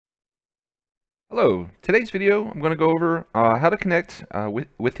Hello. Today's video, I'm going to go over how to connect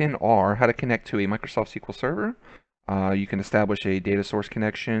within R, how to connect to a Microsoft SQL Server. You can establish a data source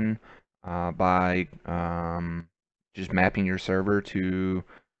connection by just mapping your server to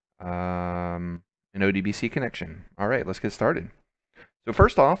an ODBC connection. All right, let's get started. So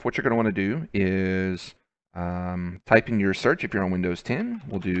first off, what you're going to want to do is type in your search. If you're on Windows 10,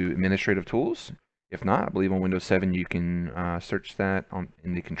 we'll do administrative tools. If not, I believe on Windows 7 you can search that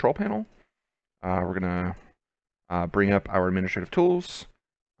in the control panel. We're going to bring up our administrative tools.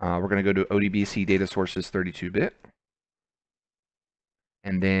 We're going to go to ODBC data sources 32-bit.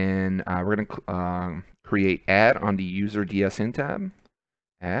 And then we're going to create add on the user DSN tab.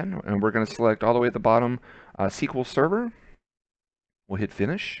 Add. And we're going to select all the way at the bottom SQL Server. We'll hit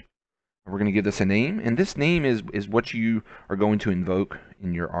finish. We're going to give this a name. And this name is what you are going to invoke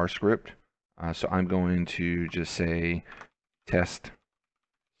in your R script. So I'm going to just say test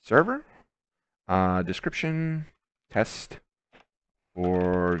server. Description, test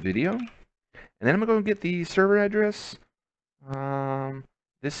for video. And then I'm going to get the server address.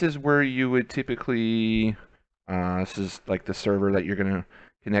 This is where you would typically, this is like the server that you're going to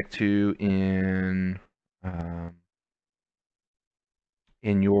connect to in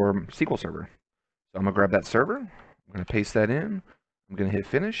your SQL server. So I'm going to grab that server. I'm going to paste that in. I'm going to hit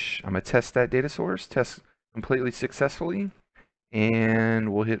finish. I'm going to test that data source, test completely successfully.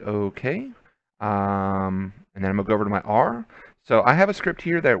 And we'll hit OK. And then I'm going to go over to my R. So I have a script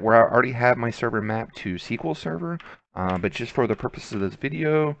here where I already have my server mapped to SQL Server. But just for the purposes of this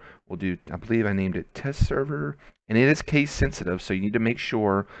video, we'll do, I believe I named it test server. And it is case sensitive, so you need to make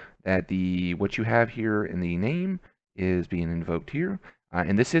sure that what you have here in the name is being invoked here.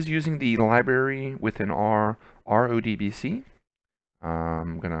 And this is using the library within R, RODBC.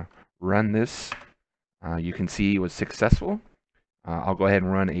 I'm going to run this. You can see it was successful. I'll go ahead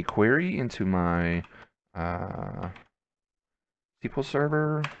and run a query into my SQL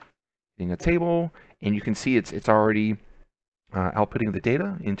Server, getting a table, and you can see it's already outputting the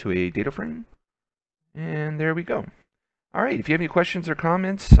data into a data frame. And there we go. All right, if you have any questions or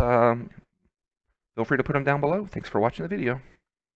comments, feel free to put them down below. Thanks for watching the video.